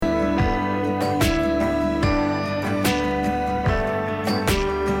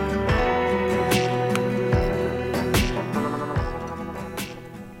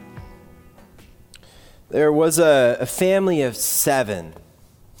There was a family of 7.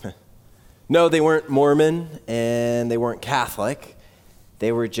 No, they weren't Mormon and they weren't Catholic.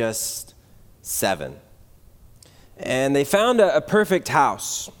 They were just 7. And they found a perfect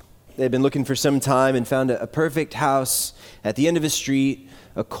house. They'd been looking for some time and found a perfect house at the end of a street,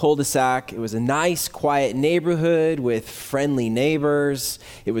 a cul-de-sac. It was a nice, quiet neighborhood with friendly neighbors.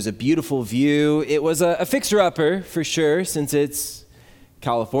 It was a beautiful view. It was a fixer-upper for sure, since it's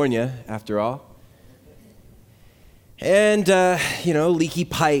California, after all. And, leaky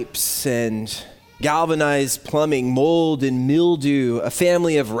pipes and galvanized plumbing, mold and mildew, a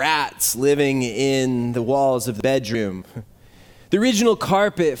family of rats living in the walls of the bedroom. The original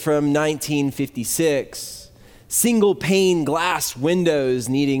carpet from 1956, single pane glass windows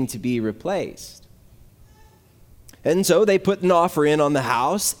needing to be replaced. And so they put an offer in on the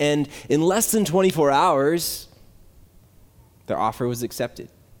house, and in less than 24 hours, their offer was accepted.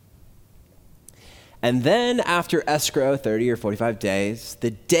 And then after escrow, 30 or 45 days,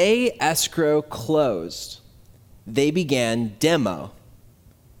 the day escrow closed, they began demo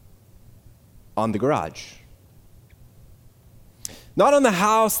on the garage. Not on the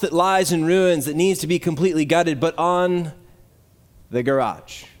house that lies in ruins that needs to be completely gutted, but on the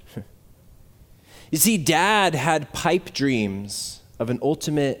garage. You see, Dad had pipe dreams of an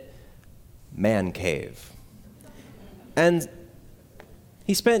ultimate man cave. And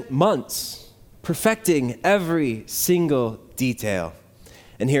he spent months perfecting every single detail.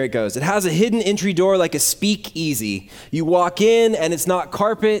 And here it goes. It has a hidden entry door like a speakeasy. You walk in and it's not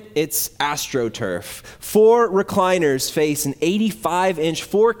carpet, it's AstroTurf. 4 recliners face an 85-inch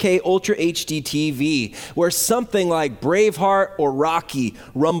 4K Ultra HD TV where something like Braveheart or Rocky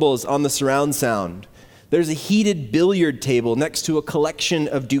rumbles on the surround sound. There's a heated billiard table next to a collection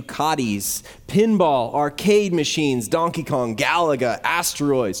of Ducatis, pinball, arcade machines, Donkey Kong, Galaga,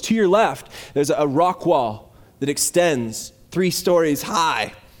 asteroids. To your left, there's a rock wall that extends 3 stories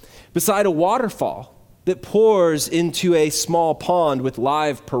high beside a waterfall that pours into a small pond with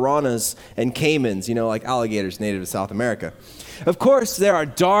live piranhas and caimans, like alligators native to South America. Of course, there are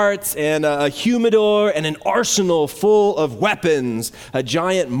darts and a humidor and an arsenal full of weapons, a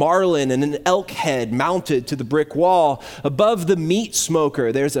giant marlin and an elk head mounted to the brick wall. Above the meat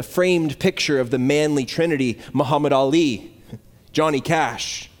smoker, there's a framed picture of the manly trinity, Muhammad Ali, Johnny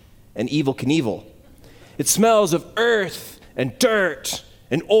Cash, and Evel Knievel. It smells of earth and dirt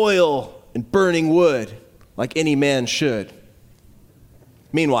and oil and burning wood, like any man should.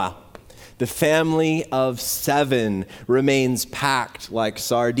 Meanwhile, the family of 7 remains packed like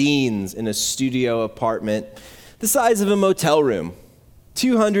sardines in a studio apartment the size of a motel room,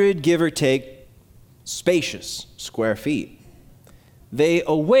 200, give or take, spacious square feet. They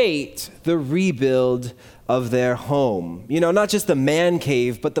await the rebuild of their home. not just the man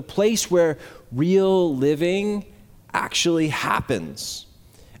cave, but the place where real living actually happens.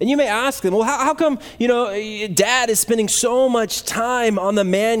 And you may ask them, well, how come, Dad is spending so much time on the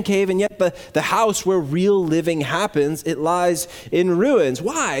man cave, and yet the house where real living happens, it lies in ruins.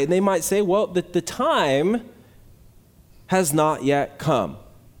 Why? And they might say, well, the time has not yet come.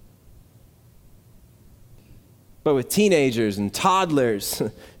 But with teenagers and toddlers,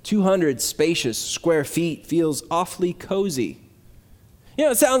 200 spacious square feet feels awfully cozy.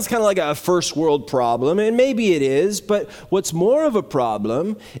 It sounds kind of like a first world problem, and maybe it is, but what's more of a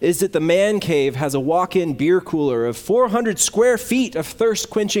problem is that the man cave has a walk-in beer cooler of 400 square feet of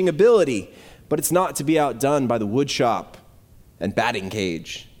thirst-quenching ability, but it's not to be outdone by the wood shop and batting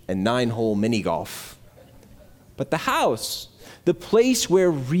cage and 9-hole mini golf. But the house, the place where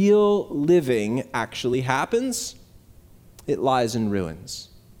real living actually happens, it lies in ruins,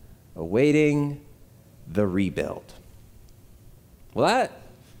 awaiting the rebuild. Well,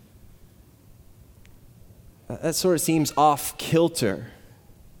 that sort of seems off kilter.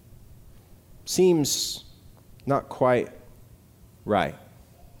 Seems not quite right.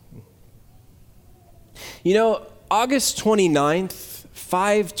 August 29th,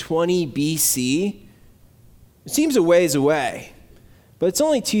 520 BC, it seems a ways away, but it's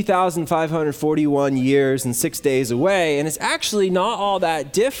only 2,541 years and 6 days away, and it's actually not all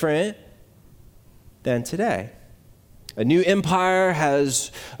that different than today. A new empire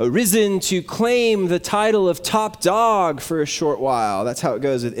has arisen to claim the title of top dog for a short while. That's how it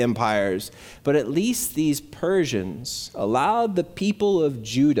goes with empires. But at least these Persians allowed the people of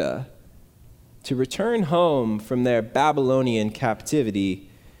Judah to return home from their Babylonian captivity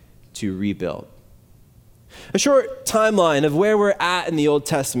to rebuild. A short timeline of where we're at in the Old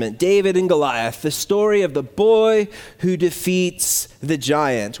Testament. David and Goliath, the story of the boy who defeats the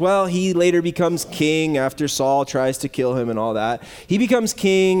giant. Well, he later becomes king after Saul tries to kill him and all that. He becomes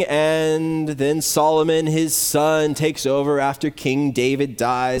king, and then Solomon, his son, takes over after King David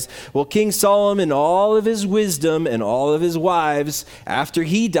dies. Well, King Solomon, all of his wisdom and all of his wives, after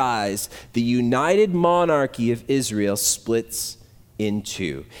he dies, the united monarchy of Israel splits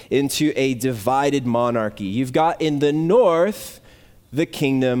into a divided monarchy. You've got in the north the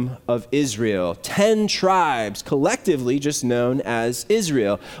kingdom of Israel, 10 tribes collectively just known as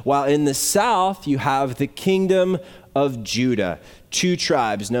Israel, while in the south you have the kingdom of Judah, 2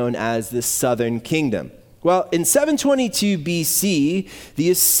 tribes known as the southern kingdom. Well, in 722 BC,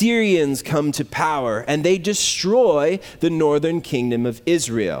 the Assyrians come to power and they destroy the northern kingdom of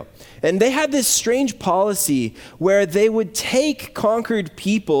Israel. And they had this strange policy where they would take conquered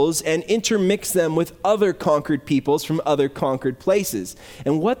peoples and intermix them with other conquered peoples from other conquered places.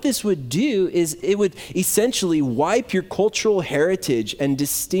 And what this would do is it would essentially wipe your cultural heritage and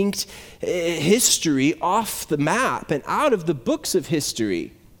distinct history off the map and out of the books of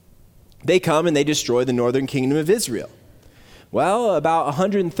history. They come and they destroy the northern kingdom of Israel. Well, about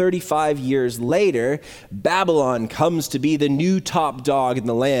 135 years later, Babylon comes to be the new top dog in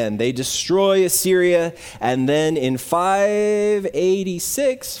the land. They destroy Assyria, and then in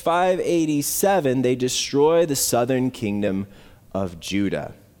 586, 587, they destroy the southern kingdom of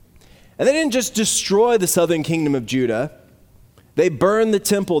Judah. And they didn't just destroy the southern kingdom of Judah, they burned the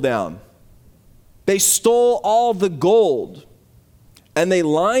temple down. They stole all the gold. And they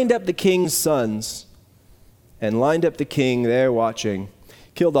lined up the king's sons and lined up the king there watching,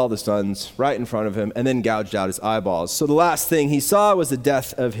 killed all the sons right in front of him, and then gouged out his eyeballs. So the last thing he saw was the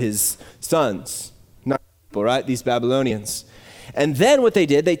death of his sons. Not people, right? These Babylonians. And then what they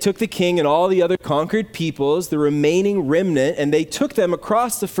did, they took the king and all the other conquered peoples, the remaining remnant, and they took them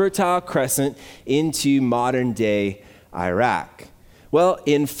across the Fertile Crescent into modern-day Iraq. Well,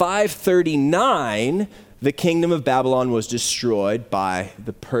 in 539, the kingdom of Babylon was destroyed by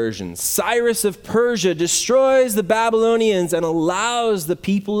the Persians. Cyrus of Persia destroys the Babylonians and allows the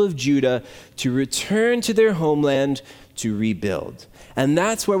people of Judah to return to their homeland to rebuild. And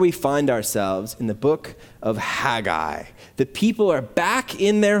that's where we find ourselves in the book of Haggai. The people are back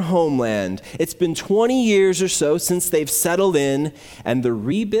in their homeland. It's been 20 years or so since they've settled in, and the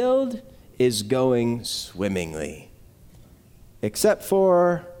rebuild is going swimmingly. Except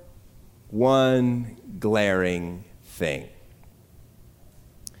for one glaring thing.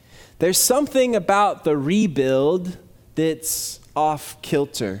 There's something about the rebuild that's off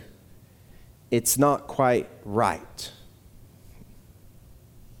kilter. It's not quite right.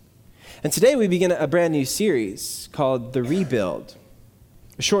 And today we begin a brand new series called The Rebuild,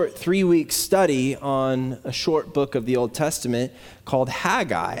 a short 3-week study on a short book of the Old Testament called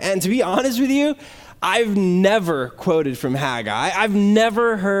Haggai. And to be honest with you, I've never quoted from Haggai. I've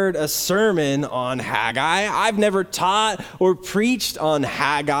never heard a sermon on Haggai. I've never taught or preached on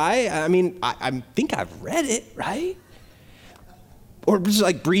Haggai. I mean, I think I've read it, right? Or just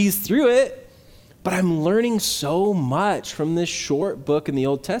like breezed through it. But I'm learning so much from this short book in the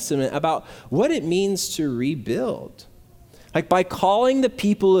Old Testament about what it means to rebuild. Like by calling the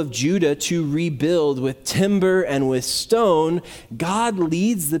people of Judah to rebuild with timber and with stone, God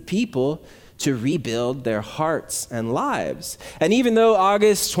leads the people to rebuild their hearts and lives. And even though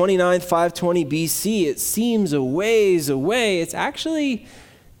August 29th, 520 BC, it seems a ways away, it's actually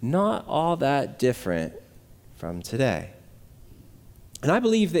not all that different from today. And I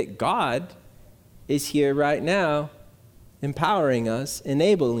believe that God is here right now, empowering us,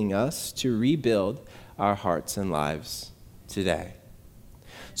 enabling us to rebuild our hearts and lives today.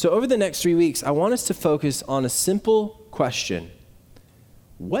 So over the next 3 weeks, I want us to focus on a simple question.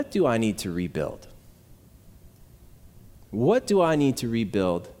 What do I need to rebuild? What do I need to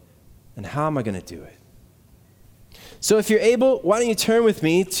rebuild, and how am I going to do it? So if you're able, why don't you turn with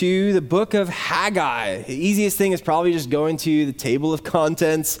me to the book of Haggai. The easiest thing is probably just going to the table of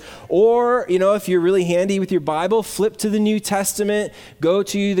contents, or, if you're really handy with your Bible, flip to the New Testament, go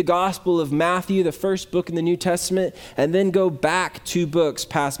to the Gospel of Matthew, the first book in the New Testament, and then go back 2 books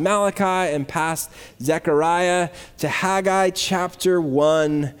past Malachi and past Zechariah to Haggai chapter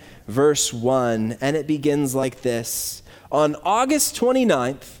 1, verse 1. And it begins like this. On August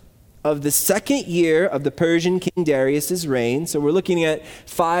 29th, of the second year of the Persian King Darius's reign, so we're looking at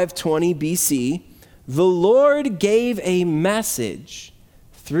 520 BC, the Lord gave a message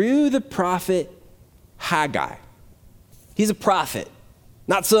through the prophet Haggai. He's a prophet.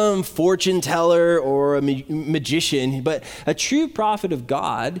 Not some fortune teller or a magician, but a true prophet of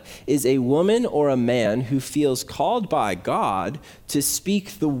God is a woman or a man who feels called by God to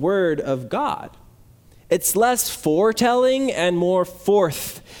speak the word of God. It's less foretelling and more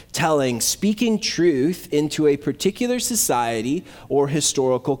forth-telling, speaking truth into a particular society or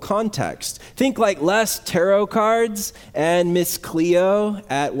historical context. Think like less tarot cards and Miss Cleo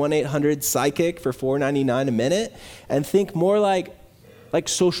at 1-800-PSYCHIC for $4.99 a minute, and think more like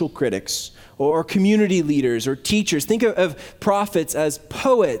social critics or community leaders or teachers. Think of prophets as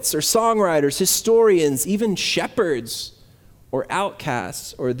poets or songwriters, historians, even shepherds or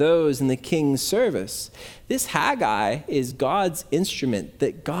outcasts or those in the king's service. This Haggai is God's instrument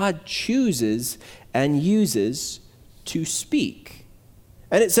that God chooses and uses to speak.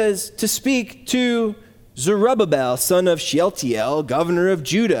 And it says to speak to Zerubbabel, son of Shealtiel, governor of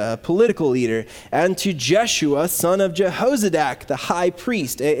Judah, a political leader, and to Jeshua, son of Jehozadak, the high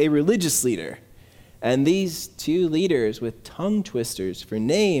priest, a religious leader. And these two leaders with tongue twisters for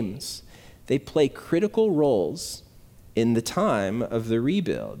names, they play critical roles in the time of the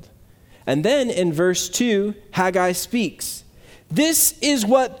rebuild. And then in verse 2, Haggai speaks. This is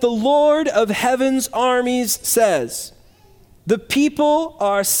what the Lord of heaven's armies says. The people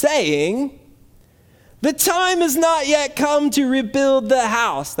are saying, the time has not yet come to rebuild the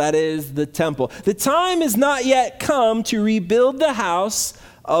house, that is, the temple. The time has not yet come to rebuild the house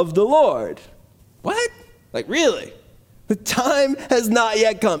of the Lord. What? Like, really? The time has not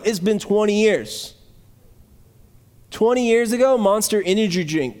yet come. It's been 20 years. 20 years ago, Monster Energy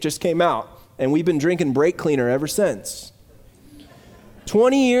Drink just came out, and we've been drinking Brake Cleaner ever since.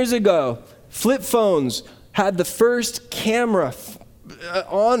 20 years ago, flip phones had the first camera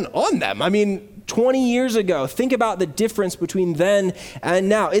on them. I mean, 20 years ago. Think about the difference between then and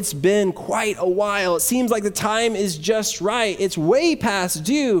now. It's been quite a while. It seems like the time is just right. It's way past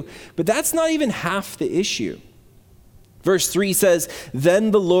due, but that's not even half the issue. Verse 3 says,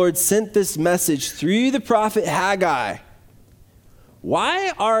 then the Lord sent this message through the prophet Haggai.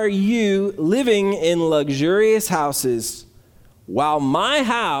 Why are you living in luxurious houses while my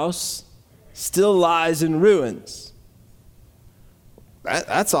house still lies in ruins?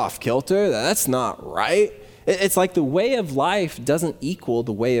 That's off kilter. That's not right. It's like the way of life doesn't equal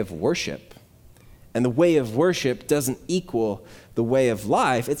the way of worship. And the way of worship doesn't equal the way of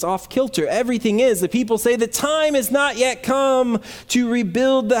life. It's off kilter. Everything is. The people say the time has not yet come to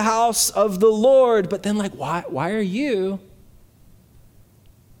rebuild the house of the Lord. But then why are you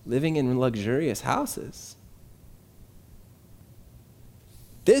living in luxurious houses?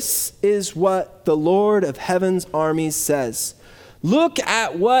 This is what the Lord of heaven's armies says. Look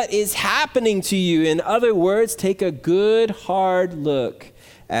at what is happening to you. In other words, take a good, hard look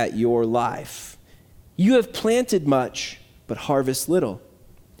at your life. You have planted much, but harvest little.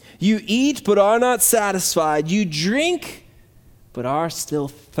 You eat, but are not satisfied. You drink, but are still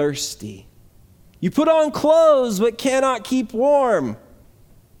thirsty. You put on clothes, but cannot keep warm.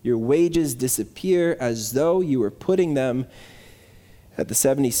 Your wages disappear as though you were putting them at the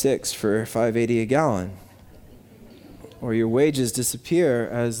 76 for $5.80 a gallon. Or your wages disappear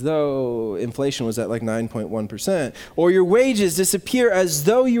as though inflation was at like 9.1%. Or your wages disappear as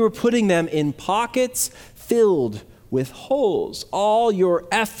though you were putting them in pockets filled with holes. All your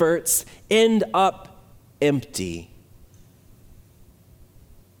efforts end up empty.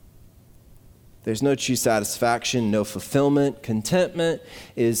 There's no true satisfaction, no fulfillment. Contentment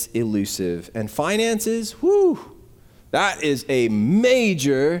is elusive. And finances, that is a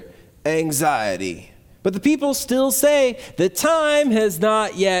major anxiety. But the people still say, the time has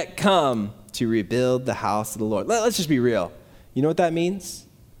not yet come to rebuild the house of the Lord. Let's just be real. You know what that means?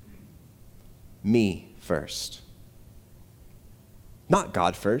 Me first. Not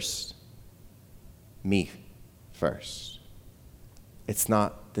God first. Me first. It's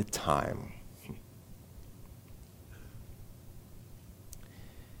not the time.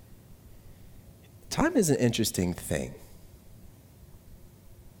 Time is an interesting thing.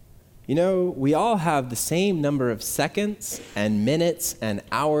 You know, we all have the same number of seconds and minutes and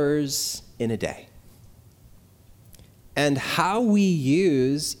hours in a day. And how we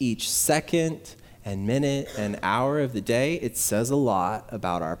use each second and minute and hour of the day, it says a lot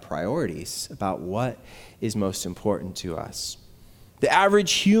about our priorities, about what is most important to us. The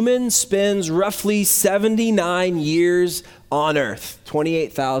average human spends roughly 79 years on Earth,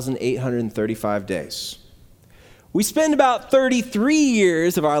 28,835 days. We spend about 33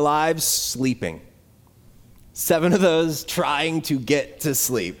 years of our lives sleeping. 7 of those trying to get to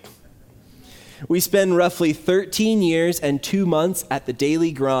sleep. We spend roughly 13 years and 2 months at the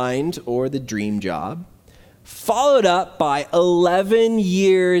daily grind or the dream job. followed up by 11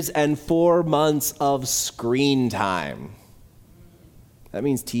 years and 4 months of screen time. That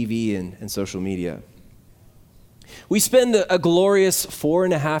means TV and social media. We spend a glorious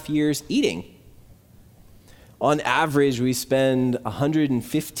 4.5 years eating. On average, we spend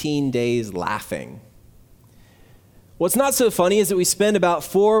 115 days laughing. What's not so funny is that we spend about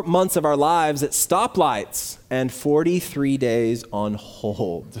 4 months of our lives at stoplights and 43 days on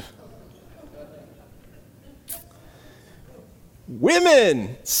hold.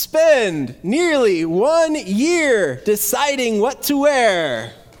 Women spend nearly 1 year deciding what to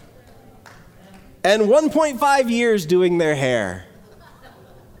wear and 1.5 years doing their hair.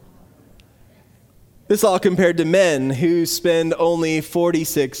 This all compared to men who spend only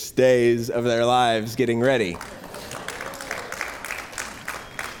 46 days of their lives getting ready.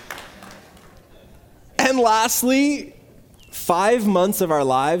 And lastly, 5 months of our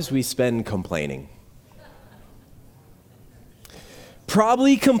lives we spend complaining.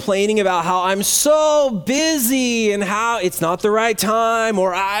 Probably complaining about how I'm so busy and how it's not the right time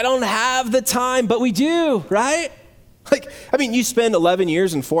or I don't have the time, but we do, right? You spend 11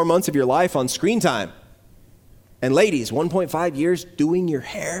 years and 4 months of your life on screen time. And ladies, 1.5 years doing your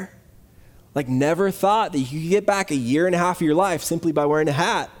hair. Never thought that you could get back 1.5 years of your life simply by wearing a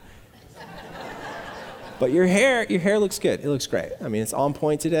hat. But your hair looks good. It looks great. It's on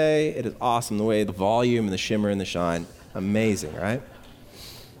point today. It is awesome, the way the volume and the shimmer and the shine. Amazing, right?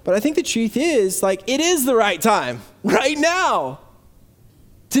 But I think the truth is, it is the right time. Right now.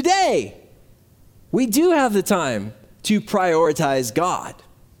 Today. We do have the time to prioritize God.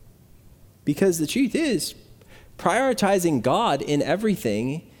 Because the truth is, prioritizing God in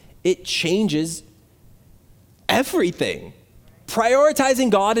everything, it changes everything. Prioritizing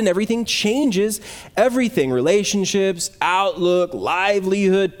God in everything changes everything. Relationships, outlook,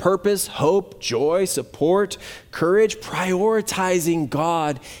 livelihood, purpose, hope, joy, support, courage. Prioritizing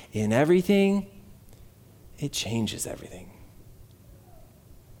God in everything, it changes everything.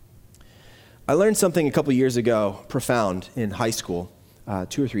 I learned something a couple years ago, profound, in high school,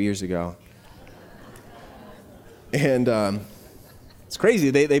 2 or 3 years ago. And it's crazy.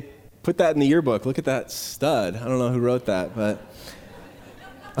 They put that in the yearbook. Look at that stud. I don't know who wrote that, but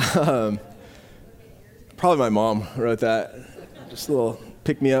probably my mom wrote that. Just a little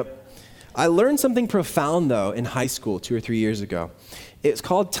pick me up. I learned something profound, though, in high school 2 or 3 years ago. It's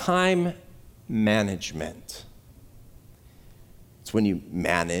called time management. It's when you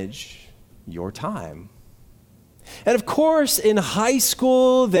manage your time. And of course, in high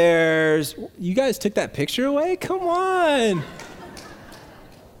school, you guys took that picture away? Come on.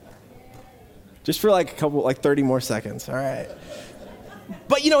 Just for 30 more seconds, all right.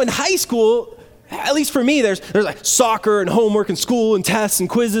 But in high school, at least for me, there's soccer and homework and school and tests and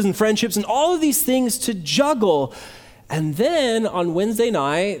quizzes and friendships and all of these things to juggle. And then on Wednesday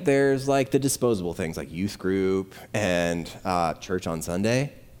night, there's the disposable things like youth group and church on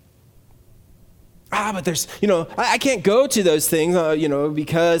Sunday. But there's, I can't go to those things,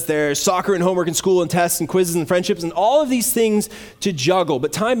 because there's soccer and homework and school and tests and quizzes and friendships and all of these things to juggle.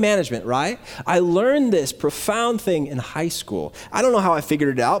 But time management, right? I learned this profound thing in high school. I don't know how I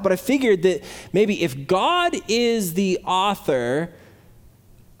figured it out, but I figured that maybe if God is the author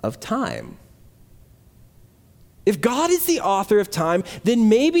of time, then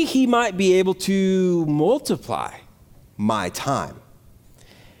maybe he might be able to multiply my time.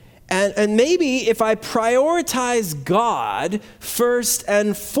 And maybe if I prioritize God first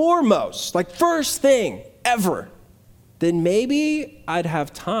and foremost, first thing ever, then maybe I'd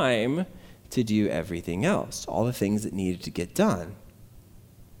have time to do everything else, all the things that needed to get done.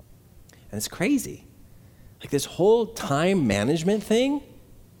 And it's crazy. This whole time management thing,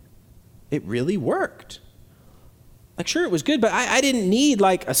 it really worked. Sure, it was good, but I didn't need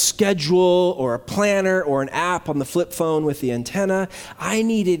a schedule or a planner or an app on the flip phone with the antenna. I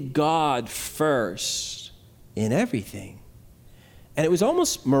needed God first in everything. And it was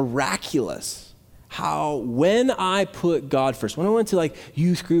almost miraculous how when I put God first, when I went to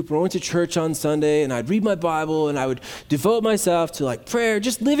youth group, when I went to church on Sunday and I'd read my Bible and I would devote myself to prayer,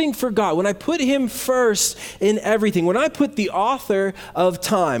 just living for God, when I put him first in everything, when I put the author of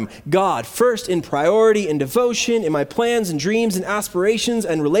time, God, first in priority and devotion, in my plans and dreams and aspirations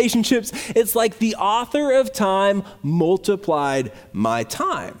and relationships, it's like the author of time multiplied my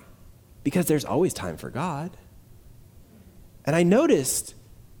time because there's always time for God. And I noticed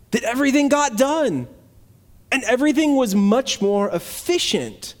that everything got done and everything was much more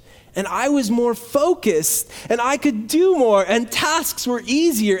efficient and I was more focused and I could do more and tasks were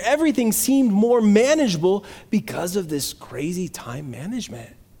easier. Everything seemed more manageable because of this crazy time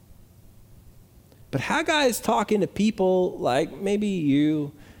management. But Haggai is talking to people like maybe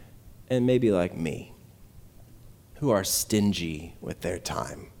you and maybe like me, who are stingy with their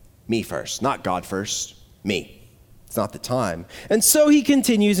time. Me first, not God first, me. It's not the time. And so he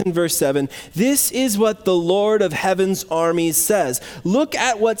continues in verse 7, this is what the Lord of heaven's armies says. Look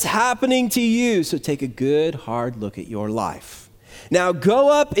at what's happening to you. So take a good, hard look at your life. Now go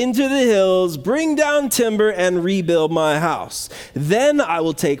up into the hills, bring down timber, and rebuild my house. Then I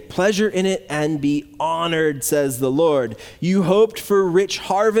will take pleasure in it and be honored, says the Lord. You hoped for rich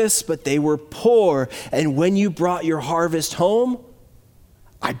harvests, but they were poor. And when you brought your harvest home,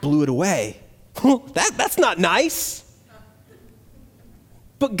 I blew it away. That's not nice.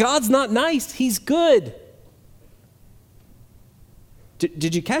 But God's not nice. He's good.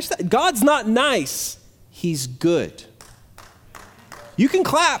 Did you catch that? God's not nice. He's good. You can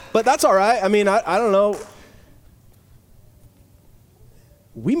clap, but that's all right. I mean, I don't know.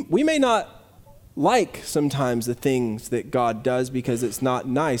 We may not like sometimes the things that God does because it's not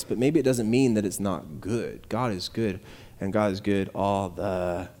nice, but maybe it doesn't mean that it's not good. God is good, and God is good all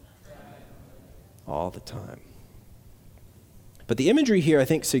the time. But the imagery here, I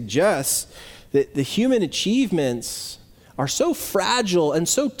think, suggests that the human achievements are so fragile and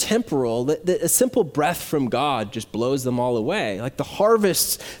so temporal that a simple breath from God just blows them all away. Like the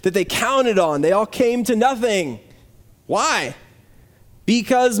harvests that they counted on, they all came to nothing. Why?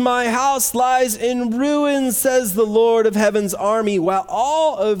 Because my house lies in ruins, says the Lord of heaven's army, while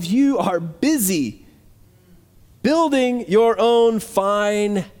all of you are busy building your own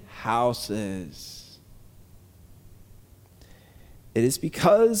fine houses. It is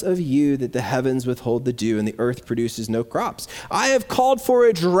because of you that the heavens withhold the dew and the earth produces no crops. I have called for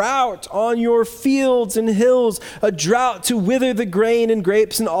a drought on your fields and hills, a drought to wither the grain and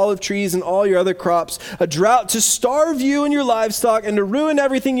grapes and olive trees and all your other crops, a drought to starve you and your livestock and to ruin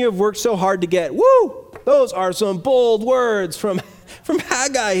everything you have worked so hard to get. Woo! Those are some bold words from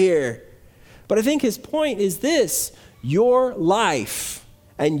Haggai here. But I think his point is this: your life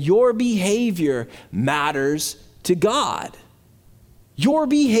and your behavior matters to God. Your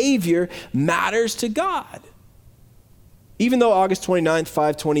behavior matters to God. Even though August 29th,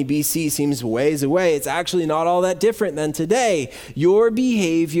 520 BC seems ways away, it's actually not all that different than today. Your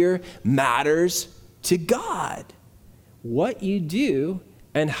behavior matters to God. What you do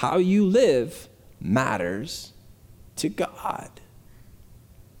and how you live matters to God.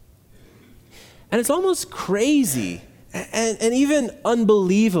 And it's almost crazy and even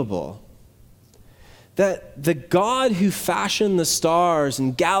unbelievable that the God who fashioned the stars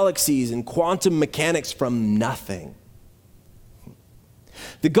and galaxies and quantum mechanics from nothing,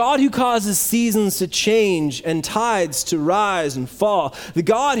 the God who causes seasons to change and tides to rise and fall, the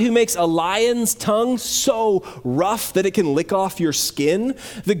God who makes a lion's tongue so rough that it can lick off your skin,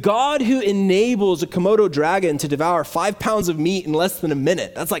 the God who enables a Komodo dragon to devour 5 pounds of meat in less than a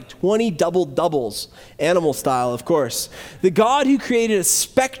minute. That's like 20 double-doubles, animal style, of course. The God who created a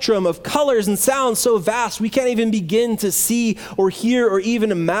spectrum of colors and sounds so vast we can't even begin to see or hear or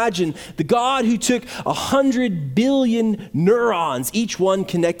even imagine. The God who took 100 billion neurons, each one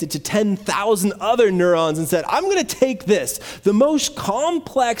connected to 10,000 other neurons, and said, I'm going to take this, the most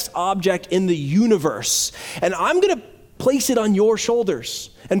complex object in the universe, and I'm going to place it on your shoulders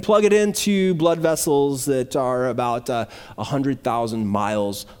and plug it into blood vessels that are about 100,000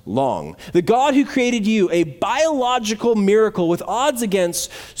 miles long. The God who created you, a biological miracle with odds against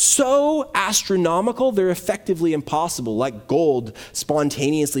so astronomical they're effectively impossible, like gold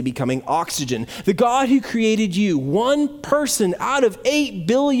spontaneously becoming oxygen. The God who created you, one person out of 8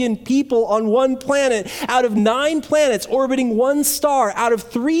 billion people on one planet, out of 9 planets orbiting one star, out of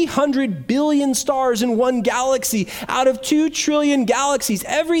 300 billion stars in one galaxy, out of 2 trillion galaxies.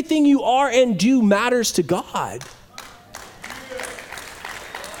 Everything you are and do matters to God.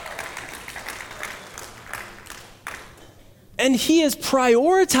 And he has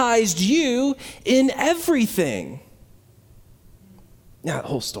prioritized you in everything. Now, the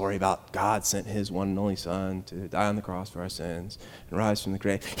whole story about God sent his one and only son to die on the cross for our sins and rise from the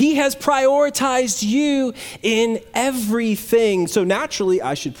grave. He has prioritized you in everything. So naturally,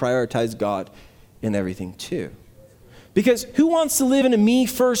 I should prioritize God in everything too. Because who wants to live in a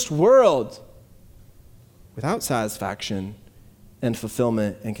me-first world without satisfaction and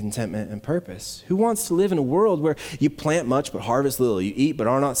fulfillment and contentment and purpose? Who wants to live in a world where you plant much but harvest little, you eat but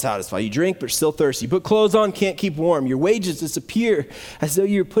are not satisfied, you drink but still thirsty, you put clothes on, can't keep warm, your wages disappear as though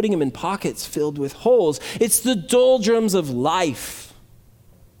you're putting them in pockets filled with holes? It's the doldrums of life.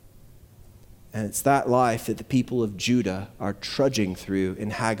 And it's that life that the people of Judah are trudging through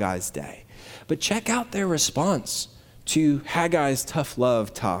in Haggai's day. But check out their response to Haggai's tough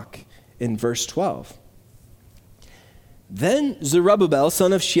love talk in verse 12. Then Zerubbabel,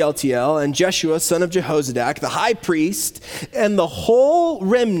 son of Shealtiel, and Jeshua, son of Jehozadak, the high priest, and the whole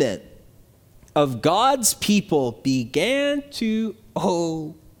remnant of God's people began to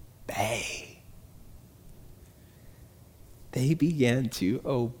obey. They began to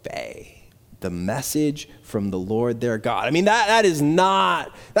obey the message from the Lord their God. I mean, that is not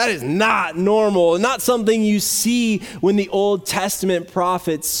normal, not something you see when the Old Testament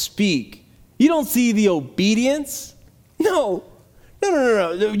prophets speak. You don't see the obedience. No.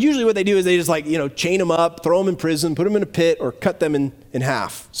 Usually what they do is they just chain them up, throw them in prison, put them in a pit, or cut them in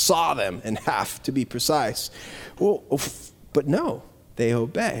half, saw them in half to be precise. Well, but no, they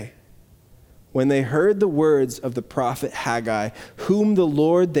obey. When they heard the words of the prophet Haggai, whom the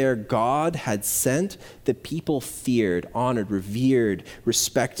Lord their God had sent, the people feared, honored, revered,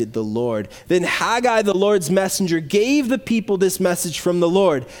 respected the Lord. Then Haggai, the Lord's messenger, gave the people this message from the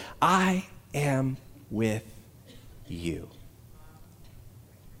Lord: I am with you.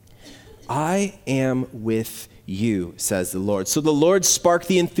 I am with you, says the Lord. So the Lord sparked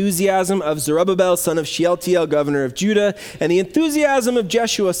the enthusiasm of Zerubbabel, son of Shealtiel, governor of Judah, and the enthusiasm of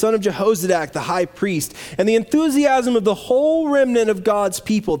Jeshua, son of Jehozadak, the high priest, and the enthusiasm of the whole remnant of God's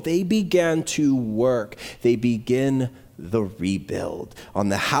people. They began to work. They begin the rebuild on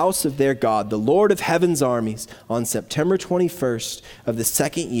the house of their God, the Lord of heaven's armies, on September 21st of the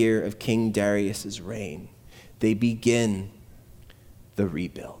second year of King Darius's reign. They begin the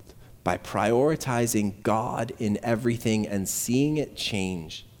rebuild by prioritizing God in everything and seeing it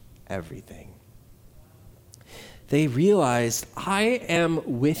change everything. They realized, I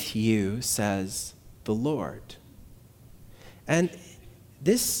am with you, says the Lord. And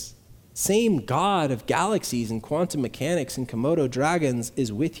this same God of galaxies and quantum mechanics and Komodo dragons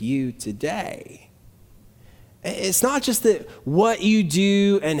is with you today. It's not just that what you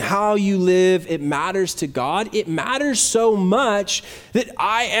do and how you live, it matters to God. It matters so much that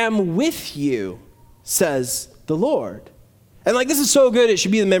I am with you, says the Lord. And this is so good, it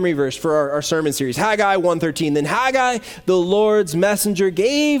should be the memory verse for our sermon series. Haggai 1:13. Then Haggai, the Lord's messenger,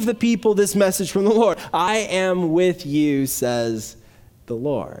 gave the people this message from the Lord: I am with you, says the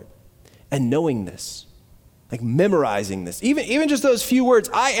Lord. And knowing this, memorizing this, even just those few words,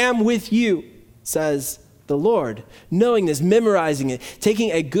 I am with you, says the Lord, knowing this, memorizing it,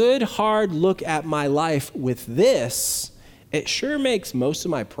 taking a good hard look at my life with this, it sure makes most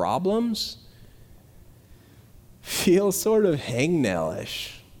of my problems feel sort of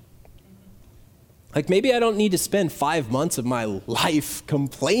hangnail-ish. Maybe I don't need to spend 5 months of my life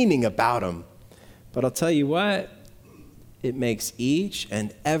complaining about them, but I'll tell you what, it makes each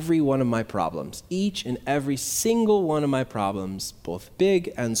and every one of my problems, each and every single one of my problems, both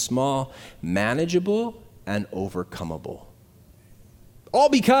big and small, manageable and overcomable. All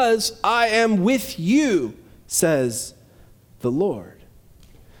because I am with you, says the Lord.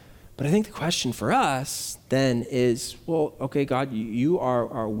 But I think the question for us then is, well, okay, God, you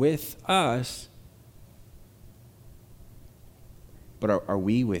are with us, but are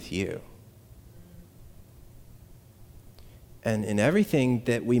we with you? And in everything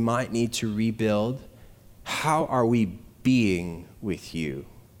that we might need to rebuild, how are we being with you,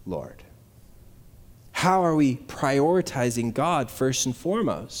 Lord? How are we prioritizing God first and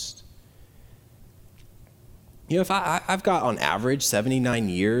foremost? If I've got on average 79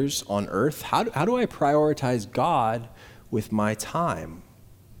 years on earth, how do I prioritize God with my time?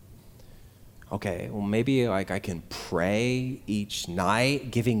 Okay, well, maybe I can pray each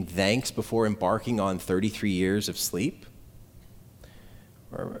night, giving thanks before embarking on 33 years of sleep.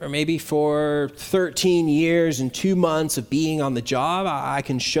 Or maybe for 13 years and 2 months of being on the job, I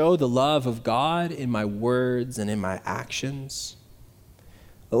can show the love of God in my words and in my actions.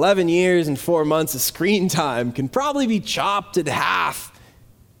 11 years and 4 months of screen time can probably be chopped in half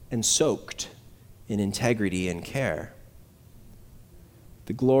and soaked in integrity and care.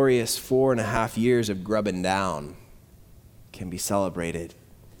 The glorious 4.5 years of grubbing down can be celebrated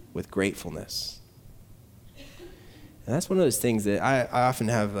with gratefulness. And that's one of those things that I often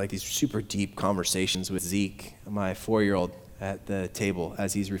have these super deep conversations with Zeke, my 4-year-old, at the table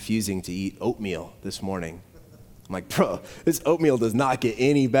as he's refusing to eat oatmeal this morning. I'm like, bro, this oatmeal does not get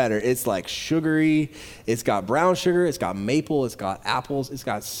any better. It's sugary, it's got brown sugar, it's got maple, it's got apples, it's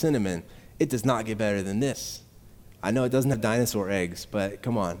got cinnamon. It does not get better than this. I know it doesn't have dinosaur eggs, but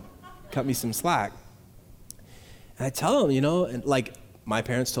come on, cut me some slack. And I tell him, and my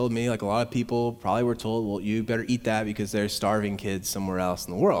parents told me, a lot of people probably were told, well, you better eat that because there's starving kids somewhere else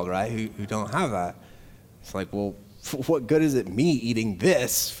in the world, right, who don't have that. It's well, what good is it me eating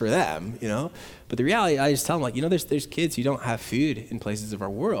this for them, you know? But the reality, I just tell him, like, you know, there's kids who don't have food in places of our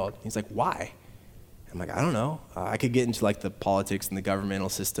world. He's like, why? I'm like, I don't know. I could get into like the politics and the governmental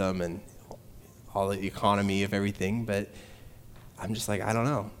system and all the economy of everything, but I'm just like, I don't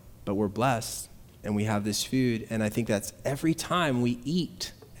know. But we're blessed and we have this food, and I think that's every time we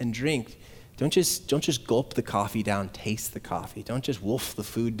eat and drink, don't just gulp the coffee down, taste the coffee. Don't just wolf the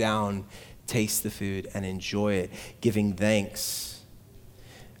food down, taste the food and enjoy it, giving thanks.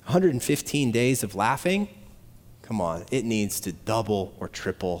 115 days of laughing, come on, it needs to double or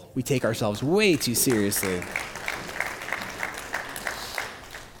triple. We take ourselves way too seriously.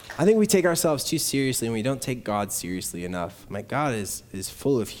 I think we take ourselves too seriously and we don't take God seriously enough. My God is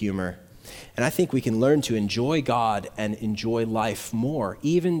full of humor. And I think we can learn to enjoy God and enjoy life more,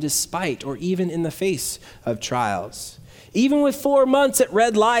 even despite or even in the face of trials. Even with 4 months at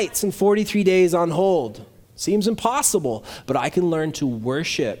red lights and 43 days on hold. Seems impossible, but I can learn to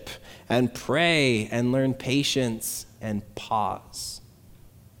worship and pray and learn patience and pause.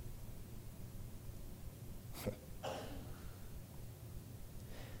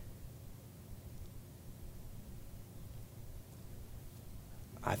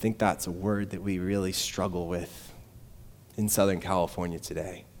 I think that's a word that we really struggle with in Southern California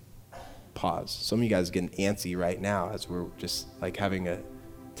today. Pause. Some of you guys are getting antsy right now as we're just like having a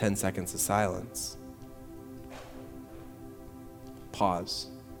 10 seconds of silence. Pause.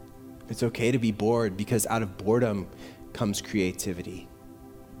 It's okay to be bored because out of boredom comes creativity.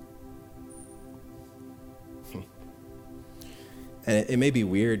 And it may be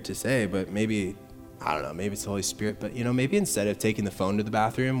weird to say, but maybe, I don't know, maybe it's the Holy Spirit, but you know, maybe instead of taking the phone to the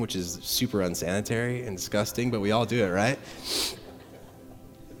bathroom, which is super unsanitary and disgusting, but we all do it, right?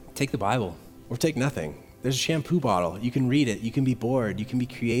 Take the Bible or take nothing. There's a shampoo bottle. You can read it. You can be bored. You can be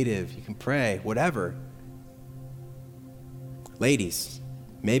creative. You can pray, whatever. Ladies,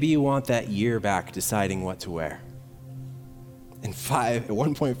 maybe you want that year back deciding what to wear. In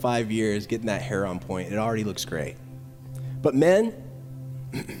 1.5 years, getting that hair on point, it already looks great. But men,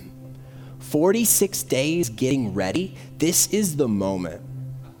 46 days getting ready, this is the moment.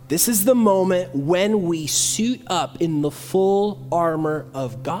 This is the moment when we suit up in the full armor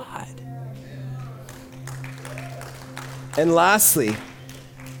of God. And lastly,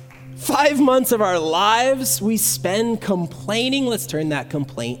 5 months of our lives we spend complaining. Let's turn that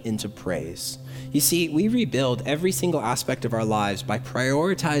complaint into praise. You see, we rebuild every single aspect of our lives by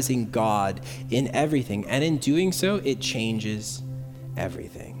prioritizing God in everything. And in doing so, it changes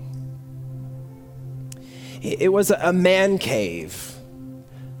everything. It was a man cave.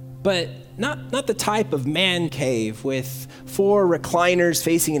 But not the type of man cave with 4 recliners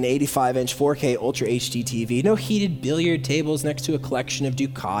facing an 85-inch 4K Ultra HD TV. No heated billiard tables next to a collection of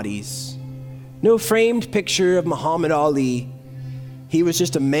Ducatis. No framed picture of Muhammad Ali. He was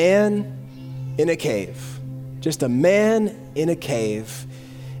just a man in a cave. Just a man in a cave.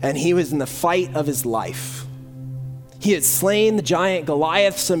 And he was in the fight of his life. He had slain the giant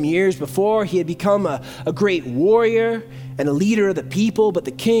Goliath some years before. He had become a great warrior and a leader of the people, but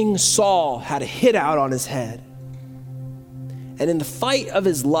the king Saul had a hit out on his head. And in the fight of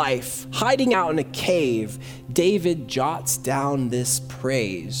his life, hiding out in a cave, David jots down this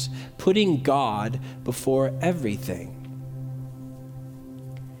praise, putting God before everything.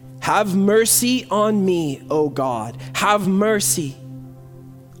 Have mercy on me, O God. Have mercy.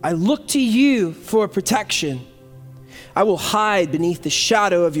 I look to you for protection. I will hide beneath the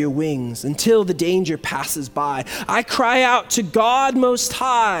shadow of your wings until the danger passes by. I cry out to God Most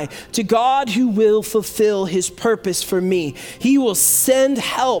High, to God who will fulfill his purpose for me. He will send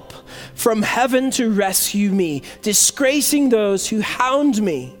help from heaven to rescue me, disgracing those who hound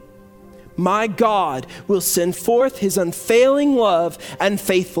me. My God will send forth his unfailing love and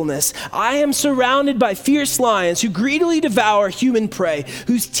faithfulness. I am surrounded by fierce lions who greedily devour human prey,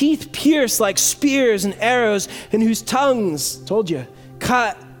 whose teeth pierce like spears and arrows, and whose tongues, told you,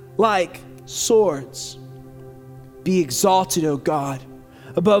 cut like swords. Be exalted, O God,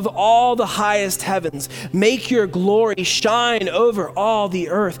 above all the highest heavens. Make your glory shine over all the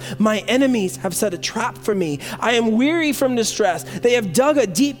earth. My enemies have set a trap for me. I am weary from distress. They have dug a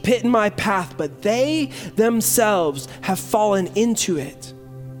deep pit in my path, but they themselves have fallen into it.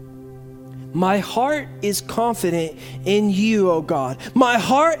 My heart is confident in you, O God. My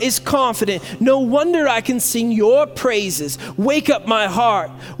heart is confident. No wonder I can sing your praises. Wake up, my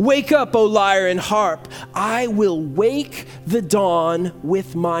heart. Wake up, O lyre and harp. I will wake the dawn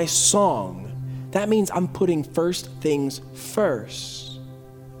with my song. That means I'm putting first things first.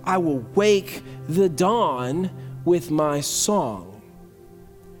 I will wake the dawn with my song.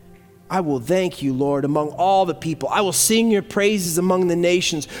 I will thank you, Lord, among all the people. I will sing your praises among the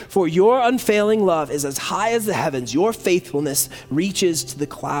nations, for your unfailing love is as high as the heavens. Your faithfulness reaches to the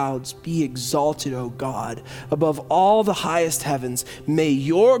clouds. Be exalted, O God, above all the highest heavens. May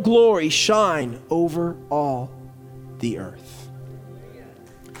your glory shine over all the earth.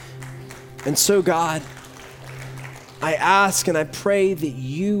 And so, God, I ask and I pray that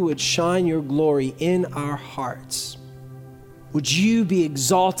you would shine your glory in our hearts. Would you be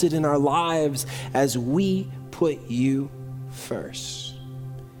exalted in our lives as we put you first,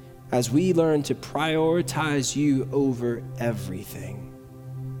 as we learn to prioritize you over everything.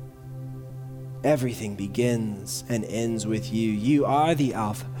 Everything begins and ends with you. You are the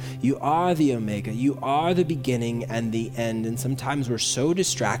Alpha. You are the Omega. You are the beginning and the end. And sometimes we're so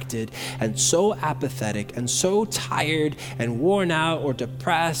distracted and so apathetic and so tired and worn out or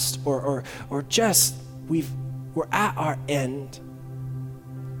depressed or just we're at our end.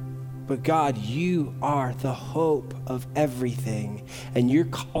 But God, you are the hope of everything, and you're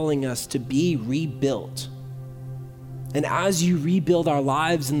calling us to be rebuilt. And as you rebuild our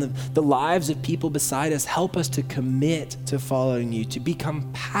lives and the lives of people beside us, help us to commit to following you, to become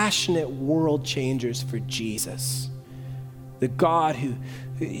passionate world changers for Jesus, the God who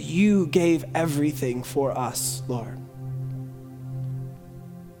you gave everything for us, Lord.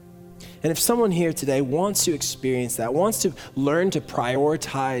 And if someone here today wants to experience that, wants to learn to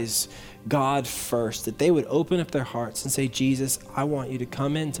prioritize God first, that they would open up their hearts and say, Jesus, I want you to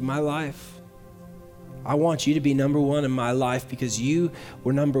come into my life. I want you to be number one in my life because you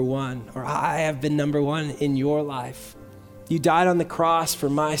were number one, or I have been number one in your life. You died on the cross for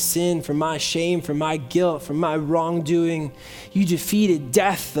my sin, for my shame, for my guilt, for my wrongdoing. You defeated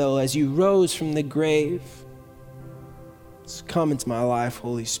death, though, as you rose from the grave. So come into my life,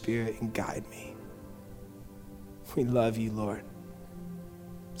 Holy Spirit, and guide me. We love you, Lord.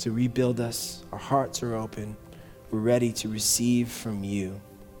 So rebuild us. Our hearts are open. We're ready to receive from you.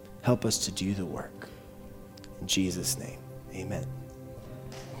 Help us to do the work. In Jesus' name, amen.